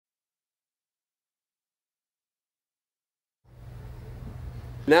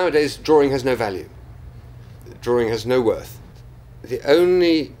Nowadays, drawing has no value. Drawing has no worth. The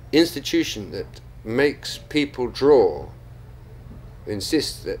only institution that makes people draw,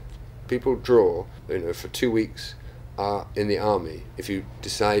 insists that people draw, for 2 weeks, are in the army. If you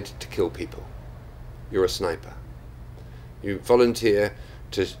decide to kill people, you're a sniper. You volunteer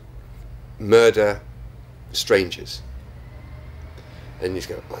to murder strangers. And you just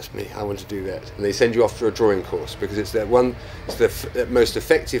go, oh, that's me, I want to do that. And they send you off for a drawing course, because it's the most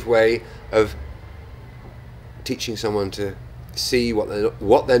effective way of teaching someone to see what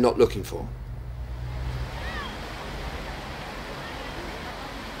they're not looking for.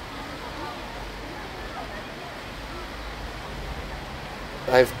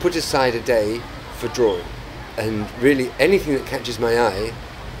 I've put aside a day for drawing, and really anything that catches my eye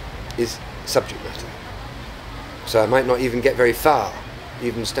is subject matter. So I might not even get very far,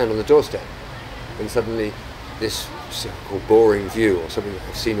 even stand on the doorstep, and suddenly this so-called boring view, or something that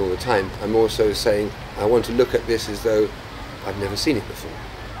I've seen all the time, I'm also saying, I want to look at this as though I've never seen it before.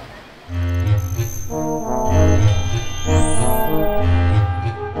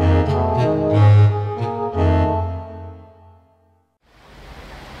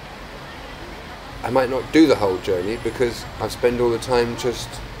 I might not do the whole journey because I've spent all the time just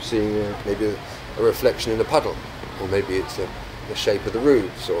seeing maybe a reflection in a puddle, or maybe it's the shape of the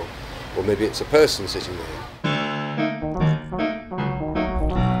roofs, or maybe it's a person sitting there.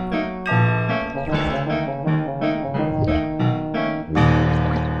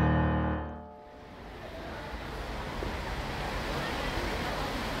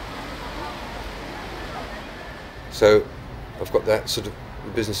 So I've got that sort of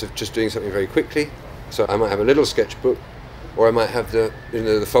business of just doing something very quickly. So I might have a little sketchbook, or I might have the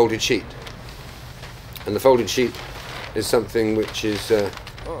folded sheet. And the folded sheet is something which is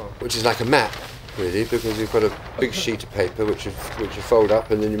like a map, really, because you've got a big sheet of paper which you fold up,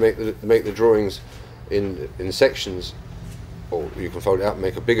 and then you make the drawings in sections, or you can fold it out and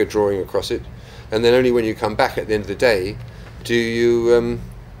make a bigger drawing across it. And then only when you come back at the end of the day do you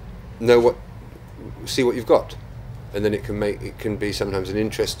see what you've got. And then it can be sometimes an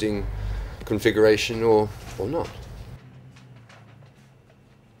interesting configuration or not.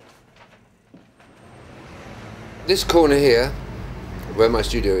 This corner here, where my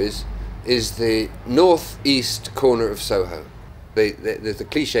studio is the northeast corner of Soho. The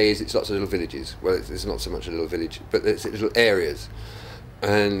cliche is it's lots of little villages. Well, it's not so much a little village, but it's little areas.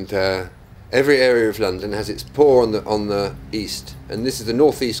 And every area of London has its paw on the east, and this is the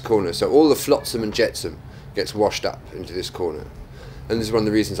northeast corner. So all the flotsam and jetsam gets washed up into this corner, and this is one of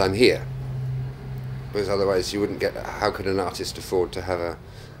the reasons I'm here, because otherwise you wouldn't get. How could an artist afford to have a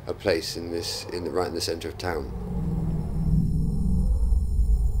place right in the centre of town?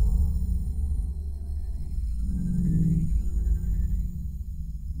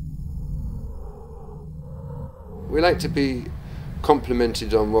 We like to be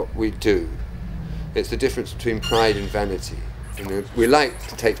complimented on what we do. It's the difference between pride and vanity. We like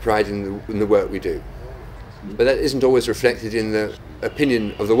to take pride in the work we do. But that isn't always reflected in the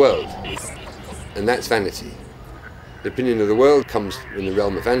opinion of the world, and that's vanity. The opinion of the world comes in the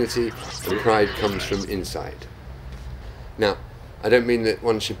realm of vanity, and pride comes from inside. Now, I don't mean that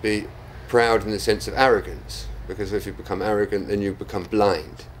one should be proud in the sense of arrogance, because if you become arrogant, then you become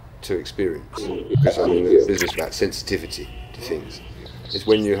blind to experience. Because I mean, the business about sensitivity to things. It's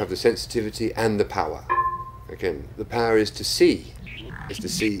when you have the sensitivity and the power. Again, the power is to see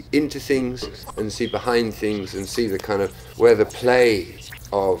into things and see behind things, and see the kind of where the play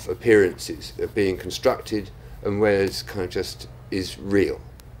of appearances are being constructed and where it's kind of just is real.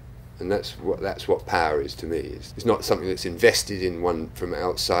 And that's what power is to me. It's not something that's invested in one from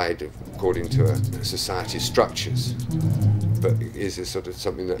outside according to a society's structures, but it is a sort of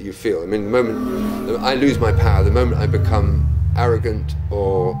something that you feel. I mean, the moment I lose my power, the moment I become arrogant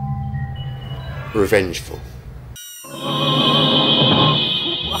or revengeful.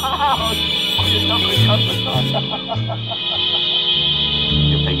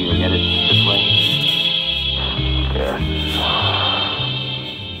 You think you can get it this way? Yes.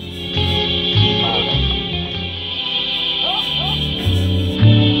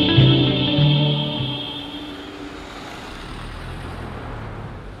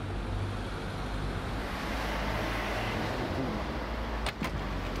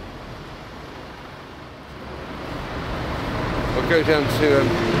 I'll go down to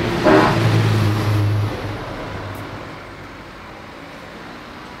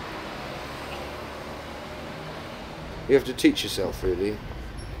you have to teach yourself, really,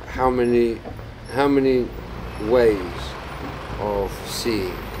 how many ways of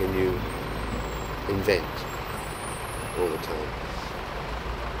seeing can you invent all the time.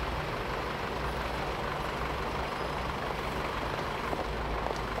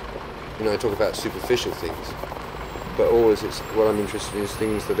 You know, I talk about superficial things, but always what I'm interested in is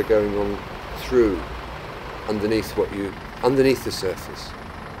things that are going on through, underneath the surface.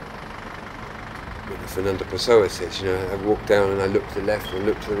 You know, Fernando Pessoa says, you know, I walk down and I look to the left and I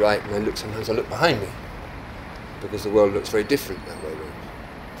look to the right and sometimes I look behind me, because the world looks very different that way around.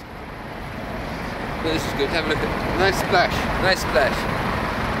 But this is good. Have a look at it. Nice splash. Nice splash.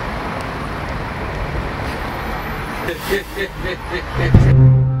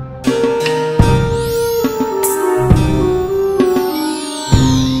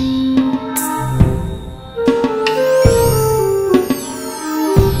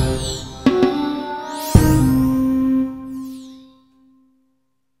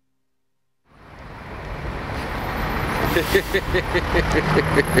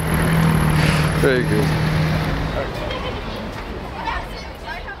 Very good.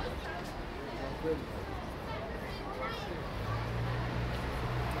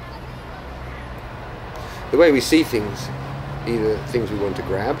 The way we see things, either things we want to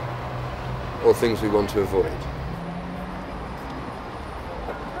grab or things we want to avoid.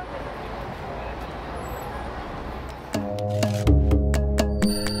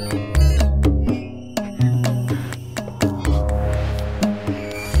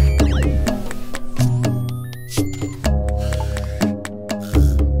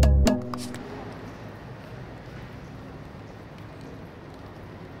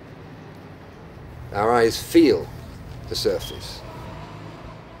 Our eyes feel the surface.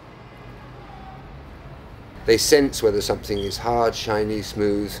 They sense whether something is hard, shiny,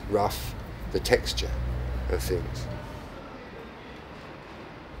 smooth, rough, the texture of things.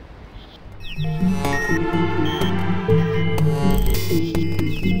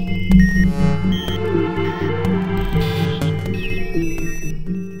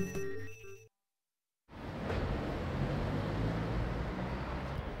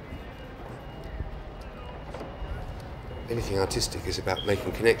 Anything artistic is about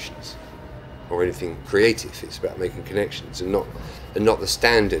making connections, or anything creative is about making connections, and not the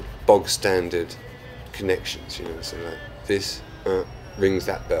standard, bog standard connections. You know, so like this rings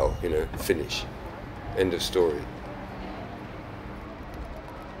that bell. You know, finish, end of story.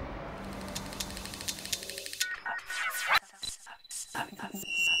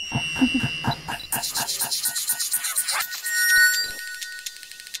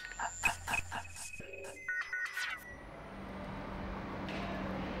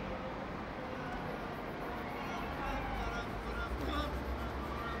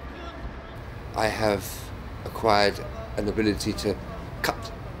 I have acquired an ability to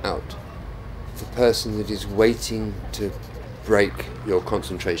cut out the person that is waiting to break your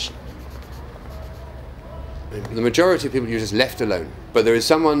concentration. The majority of people you're just left alone, but there is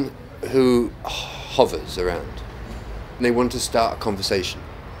someone who hovers around and they want to start a conversation.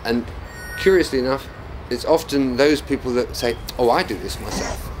 And curiously enough, it's often those people that say, oh, I do this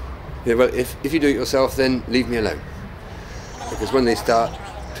myself. Yeah, well, if you do it yourself, then leave me alone. Because when they start,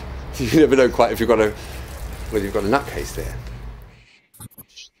 you never know quite if you've got a nutcase there.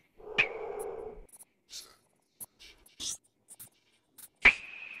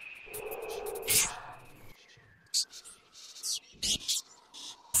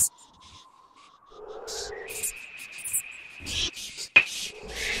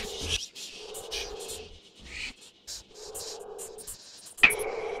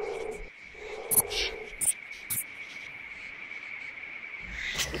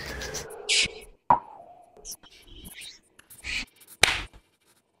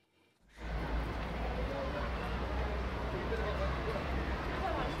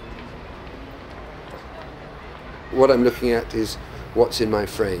 What I'm looking at is what's in my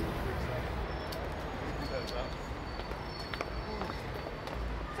frame.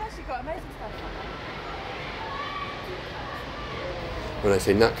 When I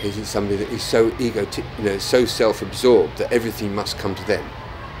say nutcase, it's somebody that is so so self-absorbed that everything must come to them.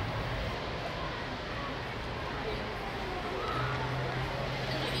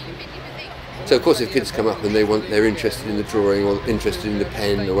 So of course if kids come up and they're interested in the drawing or interested in the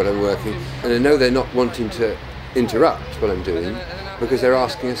pen or what I'm working, and I know they're not wanting to interrupt what I'm doing because they're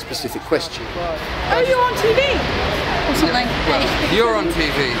asking a specific question. Oh, you're on TV? Or something? Well, you're on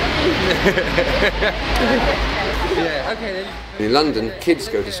TV. Yeah, okay then. In London, kids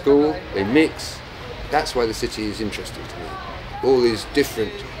go to school, they mix. That's why the city is interesting to me. All these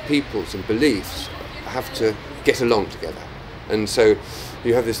different peoples and beliefs have to get along together. And so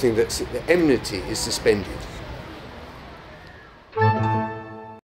you have this thing that the enmity is suspended.